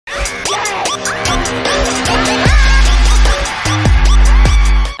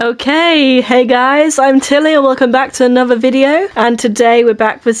Okay, hey guys, I'm Tilly and welcome back to another video. And today we're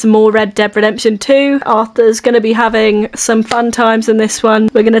back with some more Red Dead Redemption 2. Arthur's going to be having some fun times in this one.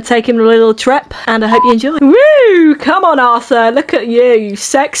 We're going to take him on a little trip and I hope you enjoy. Woo! Come on, Arthur, look at you, you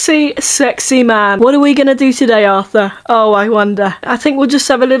sexy, sexy man. What are we going to do today, Arthur? Oh, I wonder. I think we'll just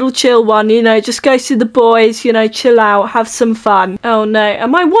have a little chill one, you know, just go see the boys, you know, chill out, have some fun. Oh no,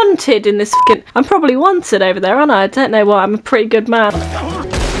 am I wanted in this fucking... I'm probably wanted over there, aren't I? I don't know why, I'm a pretty good man.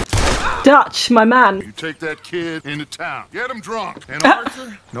 Dutch, my man. You take that kid into town. Get him drunk. And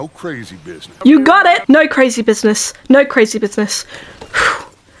Arthur, no crazy business. You got it. No crazy business. No crazy business.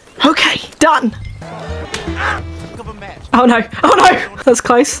 Okay, done. Oh no. Oh no. That's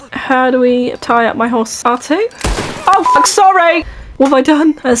close. How do we tie up my horse? R2? Oh fuck, sorry. What have I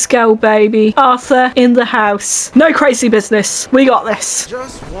done? Let's go, baby. Arthur in the house. No crazy business. We got this.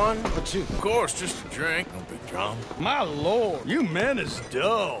 Just one or two. Of course, just a drink. No big drama. My lord, you men is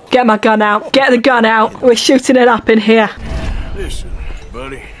dull. Get my gun out. Get the gun out. We're shooting it up in here. Listen,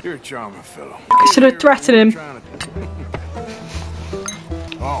 buddy, you're a charming fellow. I should have threatened him.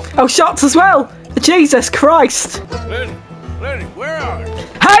 Oh, shots as well. Jesus Christ. Lenny, where are you?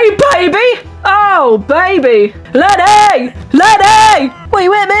 Hey, baby! Oh, baby! Lenny! Lenny! What are you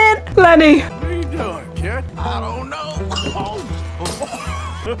with, man? Lenny! What are you doing, kid? I don't know.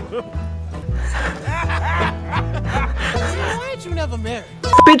 Why ain't you never married?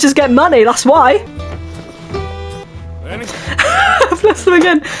 Bitches get money, that's why. Lenny? I've lost them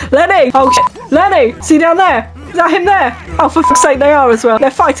again. Lenny! Oh, shit. Lenny! See down there? Is that him there? Oh, for fuck's sake, they are as well. They're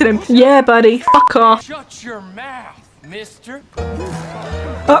fighting him. Yeah, buddy. Fuck off. Shut your mouth, mister.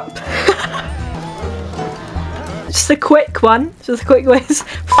 Up. Just a quick one. Just a quick whiz.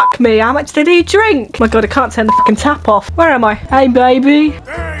 Fuck me, how much did he drink? My god, I can't turn the fucking tap off. Where am I? Hey, baby.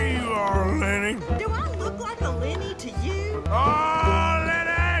 There you are, Lenny. Do I look like a Lenny to you? Oh,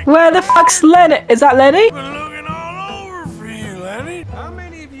 Lenny! Where the fuck's Lenny? Is that Lenny? Been looking all over for you, Lenny. How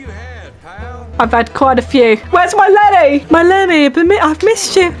many have you had, pal? I've had quite a few. Where's my Lenny? My Lenny, I've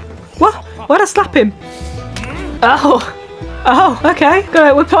missed you. What? Why'd I slap him? Oh. Oh, okay.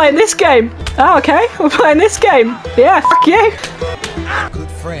 Good, we're playing this game. Oh, okay. We're playing this game. Yeah, fuck you. Good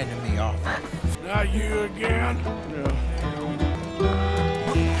friend to me, Arthur. Not you again?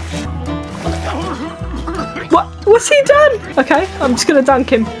 What? What's he done? Okay, I'm just gonna dunk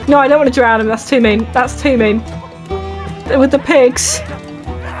him. No, I don't want to drown him. That's too mean. That's too mean. With the pigs.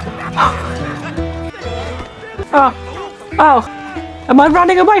 Oh. Oh. Am I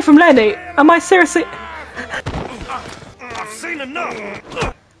running away from Lenny? Am I seriously... I've seen enough.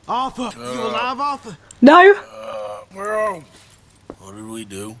 Arthur, you alive, Arthur? No? Where are we? What did we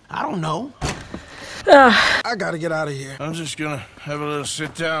do? I don't know. I gotta get out of here. I'm just gonna have a little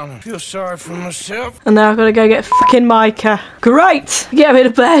sit down and feel sorry for myself. And now I've got to go get fucking Micah. Great! Get me to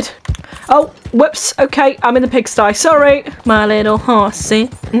bed. Oh, whoops. Okay, I'm in the pigsty. Sorry. My little horsey.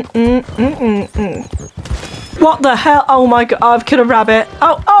 What the hell? Oh my god, I've killed a rabbit.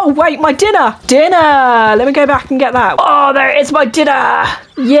 Oh, wait, my dinner. Dinner. Let me go back and get that. Oh, there it is, my dinner.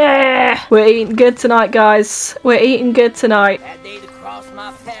 Yeah. We're eating good tonight, guys. We're eating good tonight. That day to cross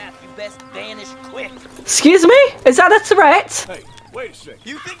my path, you best vanish quick. Excuse me? Is that a threat? Hey, wait a second.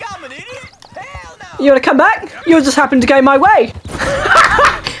 You think I'm an idiot? Hell no! You want to come back? You just happened to go my way.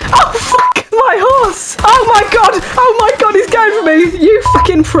 Oh, fuck! My horse! Oh my god! Oh my god, he's going for me! You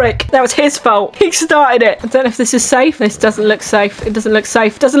fucking prick! That was his fault. He started it. I don't know if this is safe. This doesn't look safe. It doesn't look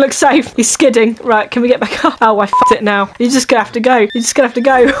safe. Doesn't look safe. He's skidding. Right, can we get back up? Oh, I f***ed it now. You're just gonna have to go. You're just gonna have to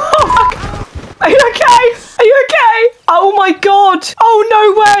go. Oh, fuck! Are you okay? Are you okay? Oh my god! Oh,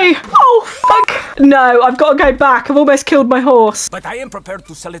 no way! Oh, fuck! No, I've got to go back. I've almost killed my horse. But I am prepared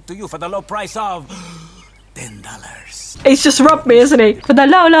to sell it to you for the low price of $10. He's just robbed me, isn't he? For the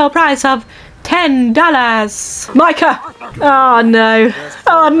low price of $10. Micah! Oh no.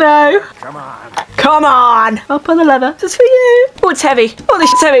 Oh no. Come on. Come on. Up on the leather. Just for you. Oh, it's heavy. Oh,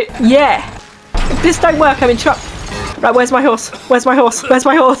 this is heavy. Yeah. If this don't work, I'm in trouble. Right, where's my horse? Where's my horse? Where's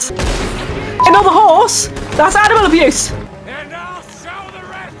my horse? Another horse? That's animal abuse. And I'll show the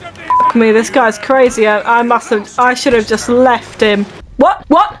rest of these. Fuck me, this guy's crazy. I should have just left him. What?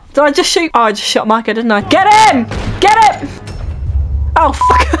 What? Did I just shoot? Oh, I just shot Micah, didn't I? Get him! Get him! Oh,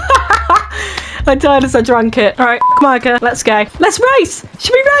 fuck. I died as I drank it. All right, Micah, let's go. Let's race.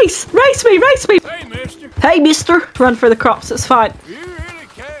 Should we race? Race me, race me. Hey, mister. Hey, mister. Run for the crops, it's fine. You really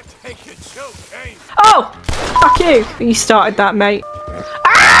can't take a joke, hey? Oh, fuck you. You started that, mate.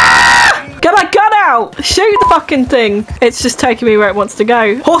 Ah! Get my gun out. Shoot the fucking thing. It's just taking me where it wants to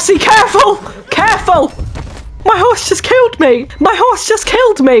go. Horsey, careful. Careful. My horse just killed me. My horse just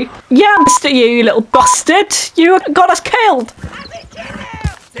killed me. Yeah, Mr. You little bastard. You got us killed.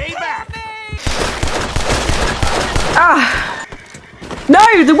 Stay back. Ah!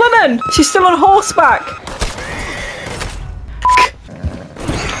 No, the woman! She's still on horseback.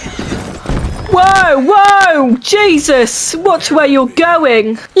 Whoa, whoa! Jesus! Watch where you're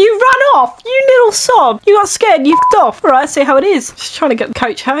going. You ran off! You little sob! You got scared, you f***ed off. Alright, let's see how it is. Just trying to get the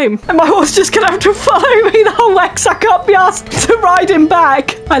coach home. And my horse just gonna have to follow me the whole way because I can't be asked to ride him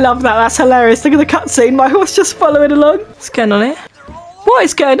back. I love that. That's hilarious. Look at the cutscene. My horse just following along. What's going on here? What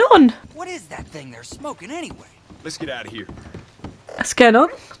is going on? What is that thing they're smoking anyway? Let's get out of here. What's going on?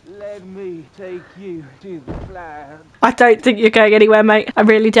 Let me take you to the fly. I don't think you're going anywhere, mate. I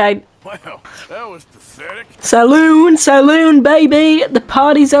really don't. Well, that was pathetic. Saloon, saloon, baby. The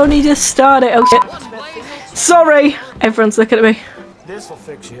party's only just started. Oh, shit. Sorry. Everyone's looking at me. This'll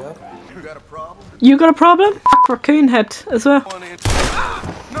fix you up. You got a problem? You got a problem? F*** raccoon head as well.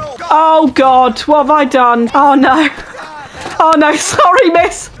 No. Oh, God. What have I done? Oh, no. Oh, no. Sorry,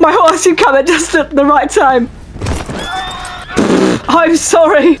 miss. My horse, you come at just at the right time. I'm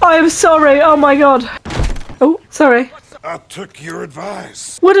sorry. I am sorry. Oh, my God. Oh, sorry. I took your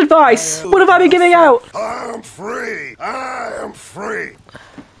advice. What advice? What have I been giving out? I am free. I am free.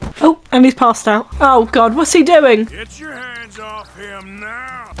 Oh, and he's passed out. Oh, God. What's he doing? Get your hands off him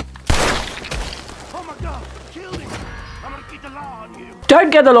now. Oh my God, killed him. I'm gonna keep the law on you. Don't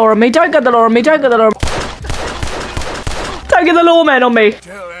get the law on me. Don't get the law on me. Don't get the law on me. Don't get the lawman on me.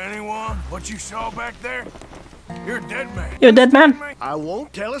 Tell anyone what you saw back there? You're a dead man. You're a dead man. I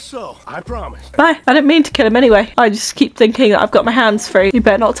won't tell a soul. I promise. Bye. I didn't mean to kill him anyway. I just keep thinking that I've got my hands free. You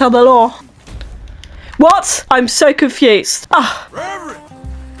better not tell the law. What? I'm so confused. Ah.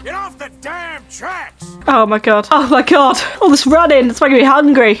 Reverend, get off the damn tracks. Oh my God. Oh my God. All this running. It's making me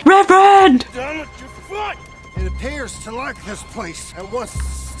hungry. Reverend! Damn it, your foot. It appears to like this place and wants to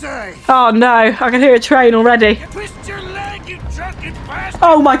stay. Oh no. I can hear a train already. Twist your leg, you drunken bastard.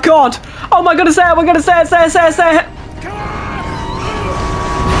 Oh my God. Oh my God. Say it. We're going to say it. Say it. Say it. Say it. Come on.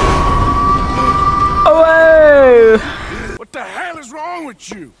 Oh. What the hell is wrong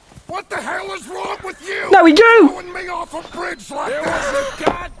with you? What the hell is wrong with you? No, we do. Throwing me off a bridge like There that. was a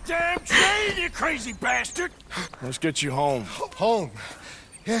goddamn train, you crazy bastard. Let's get you home. Home.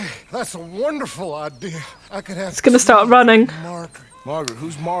 Yeah, that's a wonderful idea. I could have. It's going to start running. Margaret. Margaret,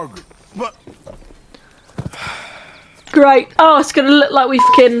 who's Margaret? What? Great. Oh, it's going to look like we've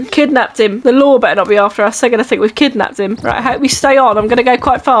kidnapped him. The law better not be after us. They're going to think we've kidnapped him. Right, I hope we stay on. I'm going to go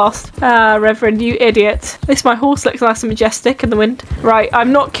quite fast. Ah, Reverend, you idiot. At least my horse looks nice and majestic in the wind. Right,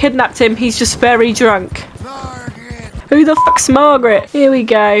 I'm not kidnapped him. He's just very drunk. Margaret. Who the fuck's Margaret? Here we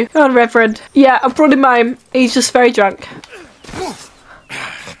go. Go on, Reverend. Yeah, I've brought him home. He's just very drunk.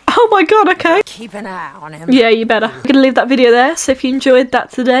 Oh my God, okay. Keep an eye on him. Yeah, you better. I'm going to leave that video there, so if you enjoyed that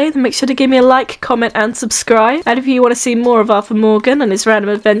today, then make sure to give me a like, comment and subscribe. And if you want to see more of Arthur Morgan and his random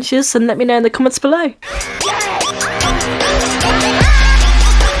adventures, then let me know in the comments below.